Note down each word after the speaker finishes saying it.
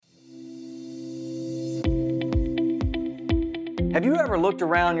Have you ever looked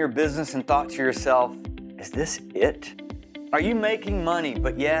around your business and thought to yourself, is this it? Are you making money,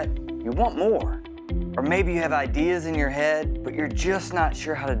 but yet you want more? Or maybe you have ideas in your head, but you're just not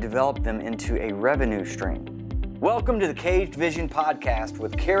sure how to develop them into a revenue stream. Welcome to the Caged Vision Podcast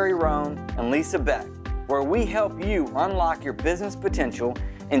with Carrie Rome and Lisa Beck, where we help you unlock your business potential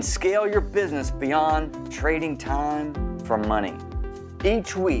and scale your business beyond trading time for money.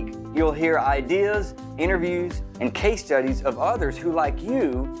 Each week, you'll hear ideas, interviews, and case studies of others who, like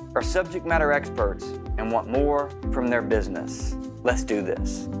you, are subject matter experts and want more from their business. Let's do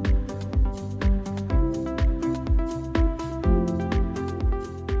this.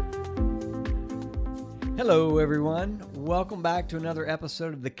 Hello, everyone. Welcome back to another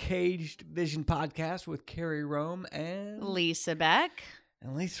episode of the Caged Vision Podcast with Carrie Rome and Lisa Beck.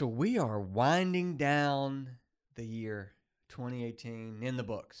 And Lisa, we are winding down the year 2018 in the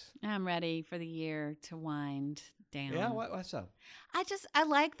books. I'm ready for the year to wind down. Yeah, why so? I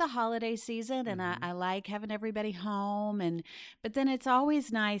like the holiday season, and I like having everybody home, but then it's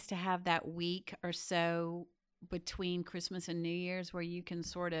always nice to have that week or so between Christmas and New Year's where you can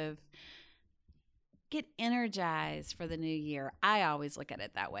sort of get energized for the new year. I always look at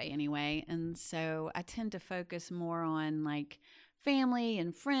it that way anyway, and so I tend to focus more on like family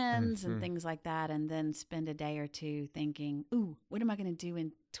and friends and things like that, and then spend a day or two thinking, ooh, what am I going to do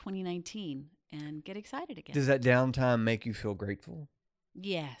in 2019, and get excited again. Does that downtime make you feel grateful?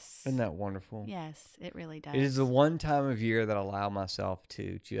 Yes. Isn't that wonderful? Yes, it really does. It is the one time of year that I allow myself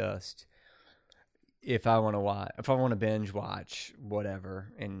to just, if I want to binge watch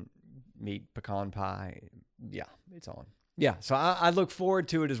whatever and meet pecan pie, yeah, it's on. Yeah, so I look forward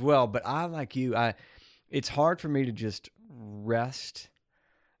to it as well, but I, like you, it's hard for me to just rest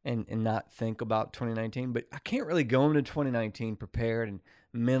and not think about 2019, but I can't really go into 2019 prepared and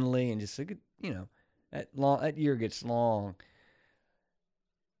mentally and just think, that year gets long.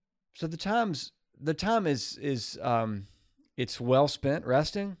 So the time is it's well spent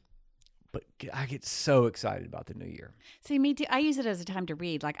resting, but I get so excited about the new year. See, me too. I use it as a time to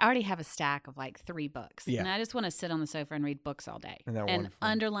read. Like, I already have a stack of like 3 books. Yeah. And I just want to sit on the sofa and read books all day. Isn't that and wonderful?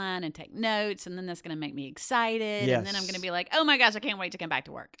 Underline and take notes. And then that's going to make me excited. Yes. And then I'm going to be like, oh my gosh, I can't wait to come back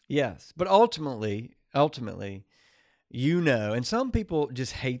to work. Yes. But ultimately, and some people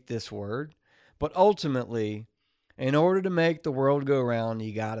just hate this word, but ultimately, in order to make the world go around,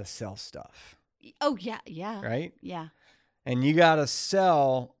 you got to sell stuff. Oh, yeah. Yeah. Right? Yeah. And you got to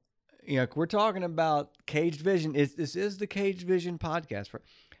sell. We're talking about Caged Vision. This is the Caged Vision podcast.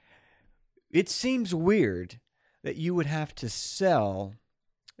 It seems weird that you would have to sell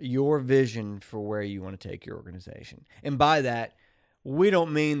your vision for where you want to take your organization. And by that, we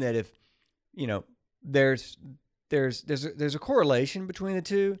don't mean that if, there's a correlation between the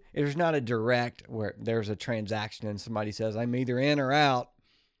two. There's not a direct where there's a transaction and somebody says, I'm either in or out.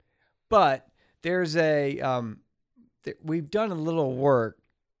 But there's we've done a little work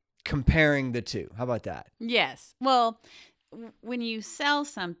comparing the two. How about that? Yes. Well, when you sell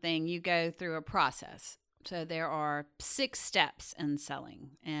something, you go through a process. So there are 6 steps in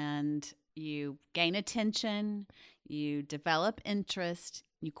selling, and you gain attention, you develop interest,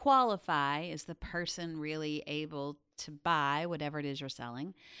 you qualify. Is the person really able to buy whatever it is you're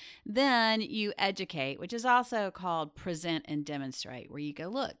selling? Then you educate, which is also called present and demonstrate, where you go,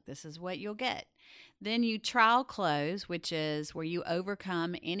 look, this is what you'll get. Then you trial close, which is where you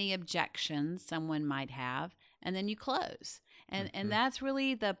overcome any objections someone might have, and then you close. And that's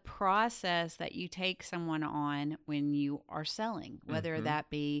really the process that you take someone on when you are selling, whether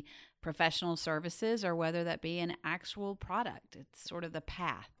that be professional services or whether that be an actual product. It's sort of the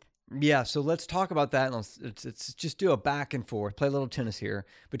path. Yeah, so let's talk about that. And let's just do a back and forth, play a little tennis here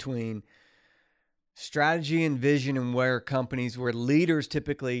between strategy and vision, and where leaders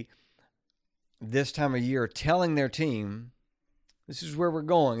typically this time of year are telling their team, this is where we're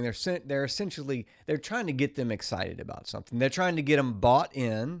going. They're essentially trying to get them excited about something. They're trying to get them bought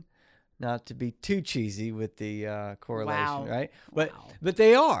in, not to be too cheesy with the correlation, right? But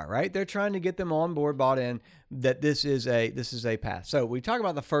they are, right? They're trying to get them on board, bought in, that this is a path. So we talk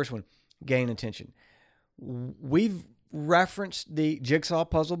about the first one, gain attention. We've referenced the jigsaw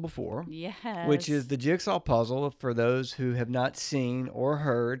puzzle before. Yes. Which is the jigsaw puzzle, for those who have not seen or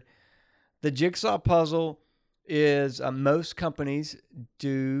heard. The jigsaw puzzle is most companies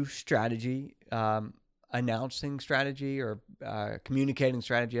do strategy, announcing strategy or communicating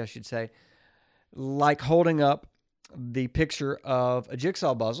strategy, I should say, like holding up the picture of a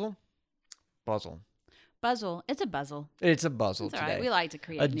jigsaw puzzle. Puzzle. It's a puzzle. It's a puzzle It's all today. right. We like to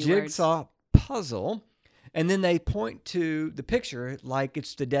create a new jigsaw puzzle, and then they point to the picture like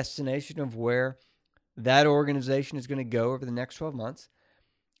it's the destination of where that organization is going to go over the next 12 months.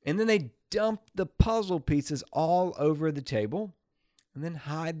 And then they dump the puzzle pieces all over the table and then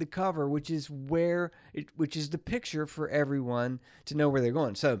hide the cover, which is the picture for everyone to know where they're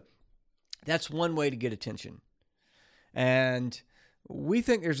going. So that's one way to get attention. And we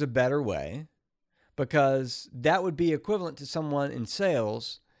think there's a better way, because that would be equivalent to someone in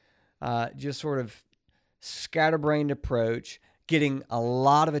sales, just sort of scatterbrained approach, getting a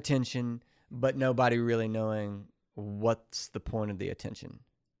lot of attention, but nobody really knowing what's the point of the attention.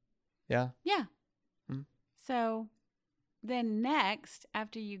 Yeah? Yeah. Hmm. So then next,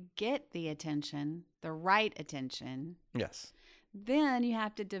 after you get the attention, the right attention, Yes. then you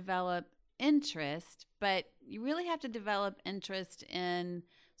have to develop interest, but you really have to develop interest in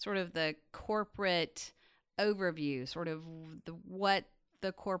sort of the corporate overview, sort of what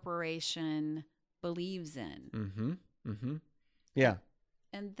the corporation believes in. Mm-hmm. Mm-hmm. Yeah.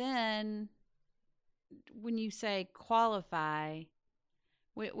 And then when you say qualify,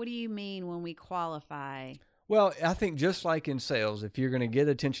 what do you mean when we qualify? Well, I think just like in sales, if you're going to get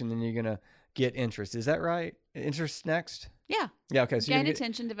attention, then you're going to get interest. Is that right? Interest next? Yeah. Yeah. Okay. So Gain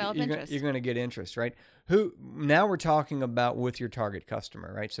attention, develop interest. You're going to get interest, right? Now we're talking about with your target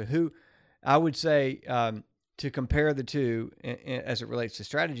customer, right? So who, I would say, to compare the two as it relates to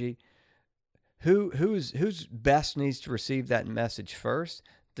strategy, who's best needs to receive that message first,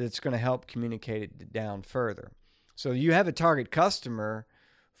 that's going to help communicate it down further. So you have a target customer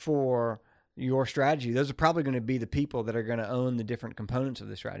for your strategy. Those are probably going to be the people that are going to own the different components of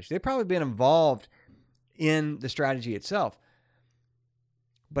the strategy. They've probably been involved in the strategy itself.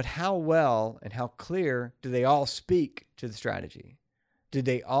 But how well and how clear do they all speak to the strategy? Did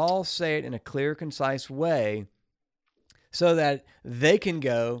they all say it in a clear, concise way so that they can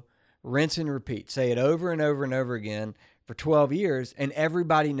go rinse and repeat, say it over and over and over again for 12 years, and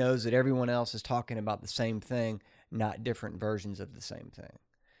everybody knows that everyone else is talking about the same thing, not different versions of the same thing?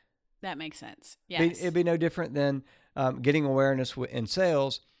 That makes sense. Yes. It'd be no different than getting awareness in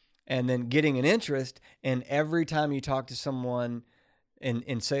sales and then getting an interest. And every time you talk to someone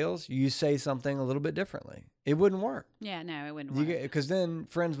in sales, you say something a little bit differently. It wouldn't work. Yeah, no, it wouldn't work. Because then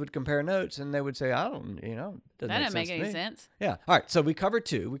friends would compare notes and they would say, I don't, that doesn't make any sense. Yeah. All right. So we covered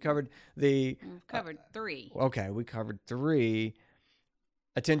two. We covered We've covered three. Okay. We covered three.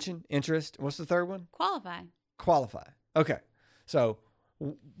 Attention, interest. What's the third one? Qualify. Okay. So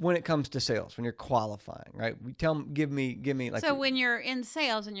when it comes to sales, when you're qualifying, right? Give me like. So when you're in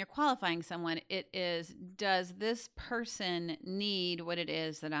sales and you're qualifying someone, it is, does this person need what it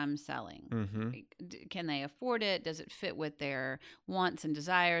is that I'm selling? Mm-hmm. Can they afford it? Does it fit what their wants and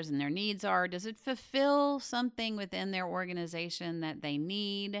desires and their needs are? Does it fulfill something within their organization that they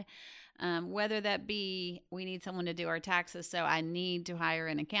need? Whether that be we need someone to do our taxes, so I need to hire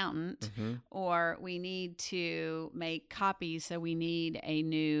an accountant, Mm-hmm. or we need to make copies, so we need a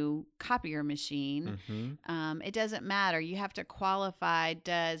new copier machine. Mm-hmm. It doesn't matter. You have to qualify,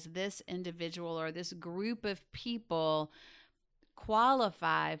 does this individual or this group of people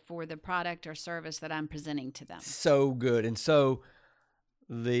qualify for the product or service that I'm presenting to them? So good. And so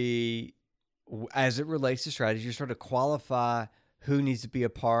as it relates to strategy, you sort of qualify who needs to be a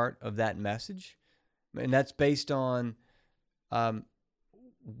part of that message. And that's based on how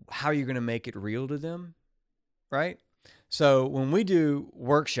you're going to make it real to them, right? So when we do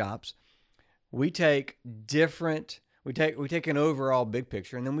workshops, we take an overall big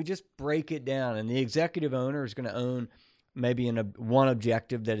picture, and then we just break it down. And the executive owner is going to own maybe one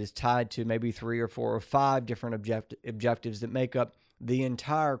objective that is tied to maybe 3 or 4 or 5 different objectives that make up the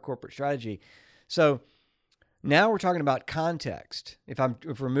entire corporate strategy. So now we're talking about context.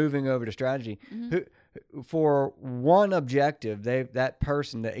 If we're moving over to strategy, for one objective, that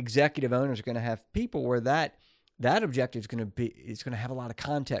person, the executive owner, is going to have people where that objective is going to have a lot of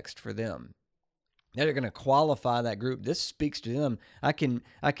context for them. They're going to qualify that group. This speaks to them. They're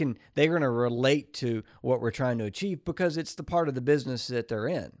going to relate to what we're trying to achieve because it's the part of the business that they're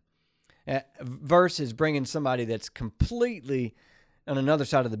in. Versus bringing somebody that's completely on another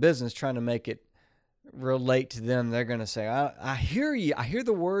side of the business trying to make it relate to them. They're going to say, I hear you. I hear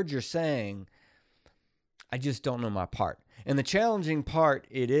the words you're saying. I just don't know my part. And the challenging part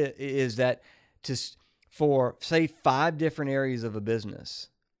is that for say 5 different areas of a business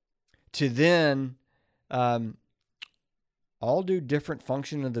to then all do different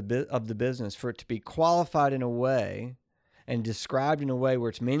function of the business, for it to be qualified in a way and described in a way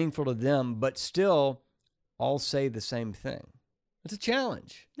where it's meaningful to them, but still all say the same thing. It's a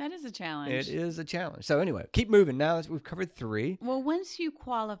challenge. That is a challenge. It is a challenge. So anyway, keep moving. Now we've covered 3. Well, once you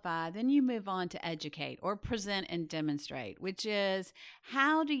qualify, then you move on to educate or present and demonstrate, which is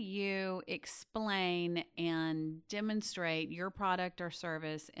how do you explain and demonstrate your product or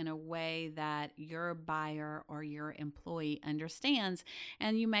service in a way that your buyer or your employee understands,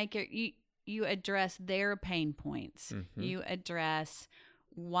 and you make it you address their pain points. Mm-hmm. You address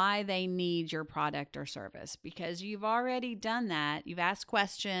why they need your product or service, because you've already done that. You've asked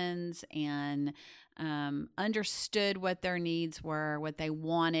questions and understood what their needs were, what they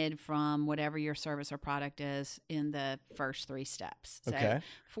wanted from whatever your service or product is in the first 3 steps. So Okay.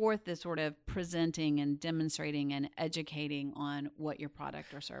 4th is sort of presenting and demonstrating and educating on what your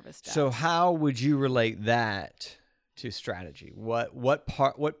product or service does. So how would you relate that to strategy?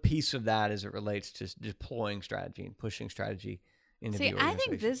 What piece of that as it relates to deploying strategy and pushing strategy into the See, I organization?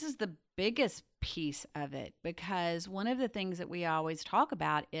 think this is the biggest piece of it, because one of the things that we always talk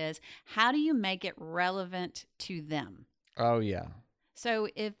about is how do you make it relevant to them? Oh yeah. So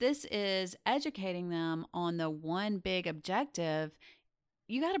if this is educating them on the one big objective,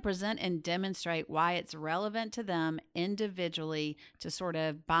 you got to present and demonstrate why it's relevant to them individually to sort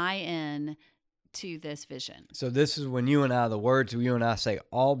of buy in to this vision. So this is when the words you and I say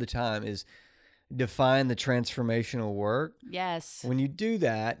all the time is define the transformational work. Yes. When you do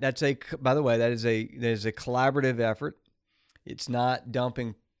that, by the way, there's a collaborative effort. It's not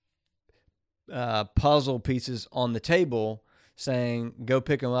dumping puzzle pieces on the table saying, go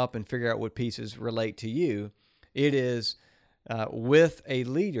pick them up and figure out what pieces relate to you. It is with a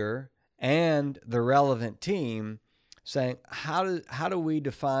leader and the relevant team saying, how do we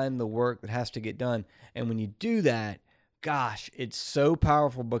define the work that has to get done? And when you do that, gosh, it's so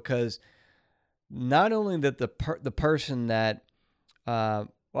powerful, because not only that the person that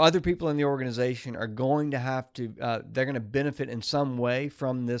other people in the organization are going to have to, they're going to benefit in some way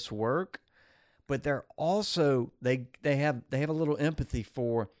from this work, but they're also they have a little empathy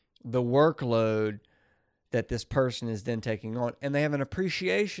for the workload that this person is then taking on, and they have an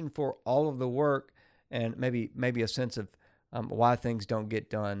appreciation for all of the work, and maybe a sense of why things don't get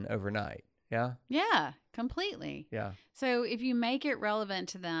done overnight. Yeah. Yeah, completely. Yeah. So if you make it relevant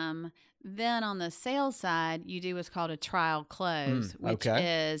to them, then on the sales side, you do what's called a trial close, which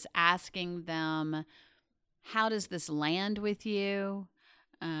is asking them, how does this land with you?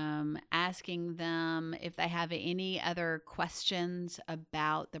 Asking them if they have any other questions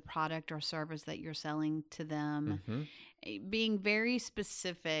about the product or service that you're selling to them. Mm-hmm. Being very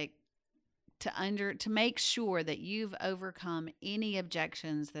specific to make sure that you've overcome any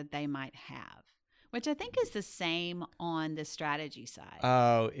objections that they might have, which I think is the same on the strategy side.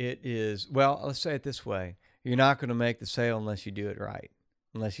 Oh, it is. Well, let's say it this way. You're not going to make the sale unless you do it right,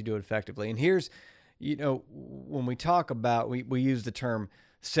 unless you do it effectively. And here's, when we talk about, we use the term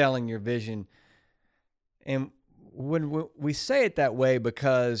selling your vision. And when we say it that way,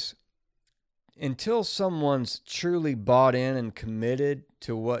 because until someone's truly bought in and committed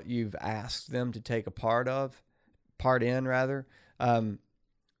to what you've asked them to take a part in,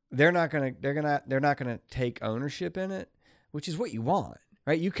 they're not gonna take ownership in it, which is what you want,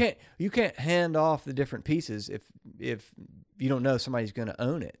 right? You can't hand off the different pieces if you don't know somebody's gonna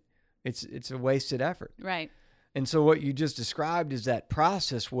own it. It's a wasted effort, right? And so what you just described is that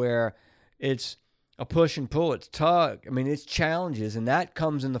process where it's a push and pull, it's tug. I mean, it's challenges, and that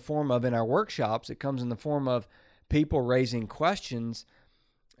comes in the form of, in our workshops, it comes in the form of people raising questions,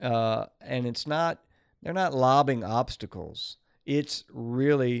 and they're not lobbing obstacles. It's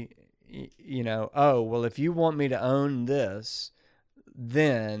really, oh, well, if you want me to own this,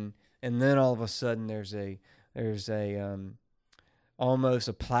 then all of a sudden there's almost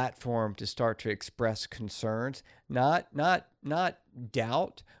a platform to start to express concerns, not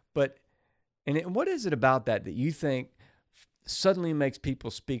doubt, but what is it about that you think suddenly makes people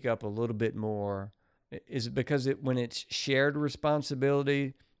speak up a little bit more? Is it because when it's shared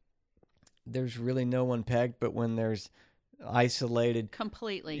responsibility, there's really no one pegged, but when there's isolated,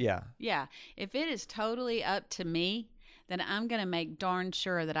 completely, yeah. If it is totally up to me, then I'm going to make darn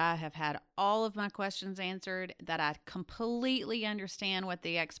sure that I have had all of my questions answered, that I completely understand what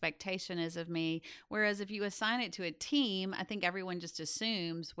the expectation is of me. Whereas if you assign it to a team, I think everyone just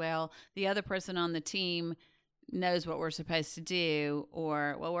assumes, well, the other person on the team knows what we're supposed to do,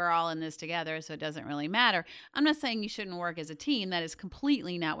 or, well, we're all in this together, so it doesn't really matter. I'm not saying you shouldn't work as a team. That is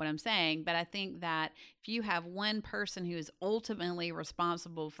completely not what I'm saying. But I think that if you have one person who is ultimately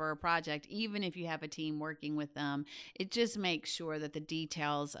responsible for a project, even if you have a team working with them, it just makes sure that the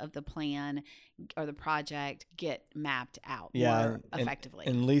details of the plan or the project get mapped out more effectively.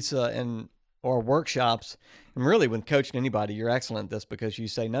 And Lisa, and or workshops, and really when coaching anybody, you're excellent at this because you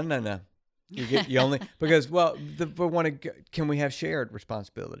say, no. You only, because, can we have shared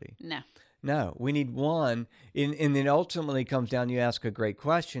responsibility? No, we need one. And then ultimately comes down, you ask a great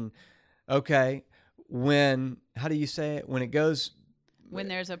question. Okay, how do you say it? When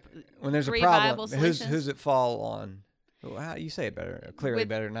there's a problem, who's it fall on? Well, you say it better, clearly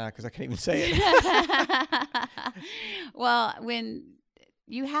better than I, because I can't even say it. Well, when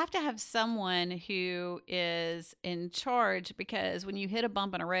you have to have someone who is in charge, because when you hit a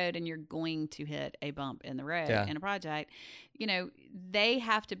bump in a road, and you're going to hit a bump in the road in a project, they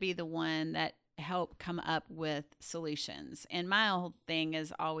have to be the one that help come up with solutions. And my whole thing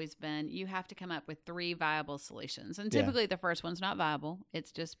has always been, you have to come up with 3 viable solutions. And typically the first one's not viable.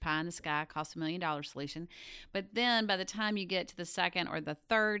 It's just pie in the sky, cost $1 million solution. But then by the time you get to the second or the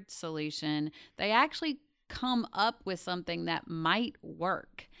third solution, they actually come up with something that might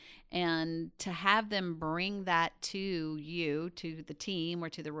work. And to have them bring that to you, to the team, or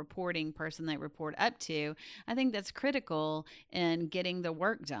to the reporting person they report up to, I think that's critical in getting the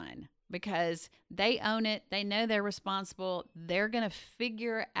work done, because they own it. They know they're responsible. They're going to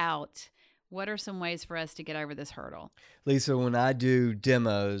figure out what are some ways for us to get over this hurdle. Lisa, when I do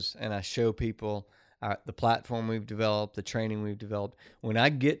demos and I show people the platform we've developed, the training we've developed, when I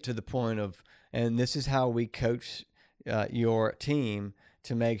get to the point of, and this is how we coach your team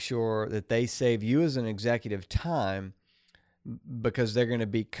to make sure that they save you as an executive time, because they're going to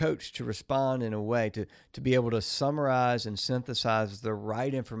be coached to respond in a way to be able to summarize and synthesize the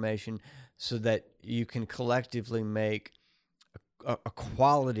right information so that you can collectively make a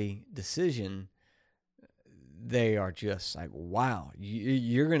quality decision. They are just like, wow,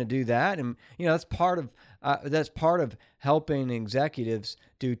 you're going to do that. And, that's part of helping executives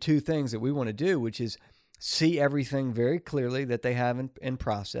do 2 things that we want to do, which is see everything very clearly that they have in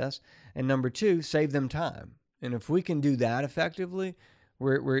process. And number 2, save them time. And if we can do that effectively,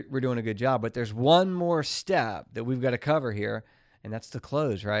 we're doing a good job. But there's one more step that we've got to cover here, and that's the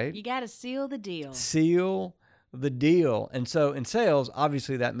close, right? You got to seal the deal. Seal the deal. And so in sales,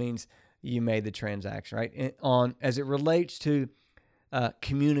 obviously that means you made the transaction, right? As it relates to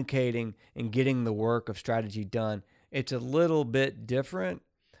communicating and getting the work of strategy done, it's a little bit different.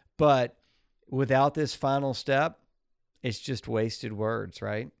 But without this final step, it's just wasted words,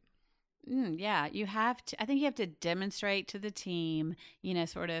 right? Yeah, you have to. I think you have to demonstrate to the team,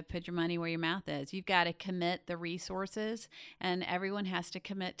 sort of put your money where your mouth is. You've got to commit the resources, and everyone has to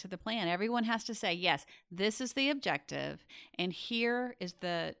commit to the plan. Everyone has to say, yes, this is the objective, and here is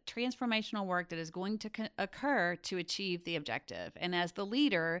the transformational work that is going to occur to achieve the objective. And as the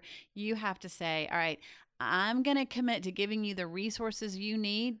leader, you have to say, all right, I'm going to commit to giving you the resources you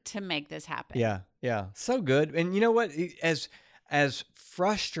need to make this happen. Yeah. So good. And you know what? As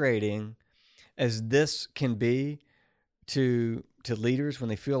frustrating as this can be to leaders when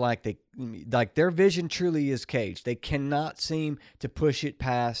they feel like their vision truly is caged, they cannot seem to push it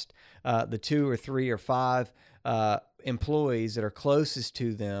past the 2 or 3 or 5 employees that are closest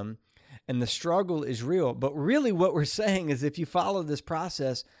to them, and the struggle is real. But really what we're saying is, if you follow this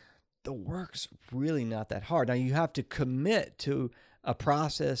process, the work's really not that hard. Now, you have to commit to a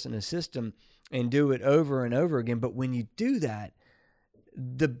process and a system and do it over and over again. But when you do that,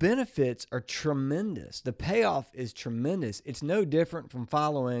 the benefits are tremendous. The payoff is tremendous. It's no different from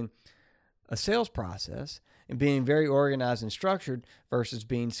following a sales process and being very organized and structured versus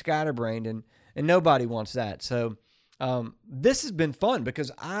being scatterbrained, and nobody wants that. So this has been fun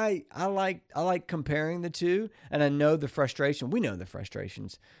because I like comparing the two, and I know the frustration. We know the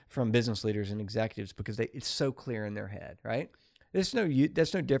frustrations from business leaders and executives because it's so clear in their head, right? That's no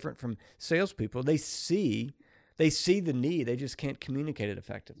different from salespeople. They see the need. They just can't communicate it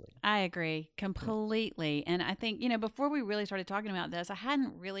effectively. I agree completely. And I think, before we really started talking about this, I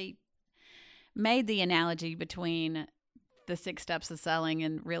hadn't really made the analogy between the 6 steps of selling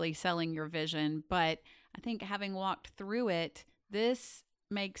and really selling your vision. But I think having walked through it, this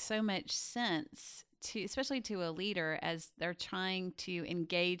makes so much sense especially to a leader as they're trying to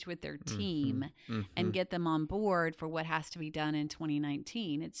engage with their team and get them on board for what has to be done in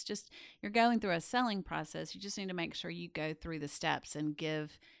 2019. It's just, you're going through a selling process. You just need to make sure you go through the steps and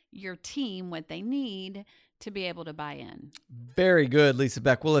give your team what they need to be able to buy in. Very good, Lisa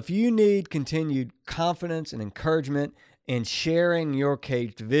Beck. Well, if you need continued confidence and encouragement in sharing your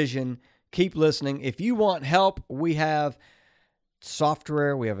caged vision, keep listening. If you want help, we have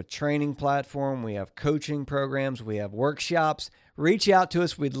software, we have a training platform, we have coaching programs, we have workshops. Reach out to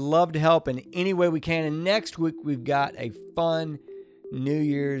us. We'd love to help in any way we can. And next week, we've got a fun New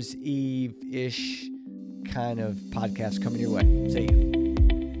Year's Eve-ish kind of podcast coming your way. See you.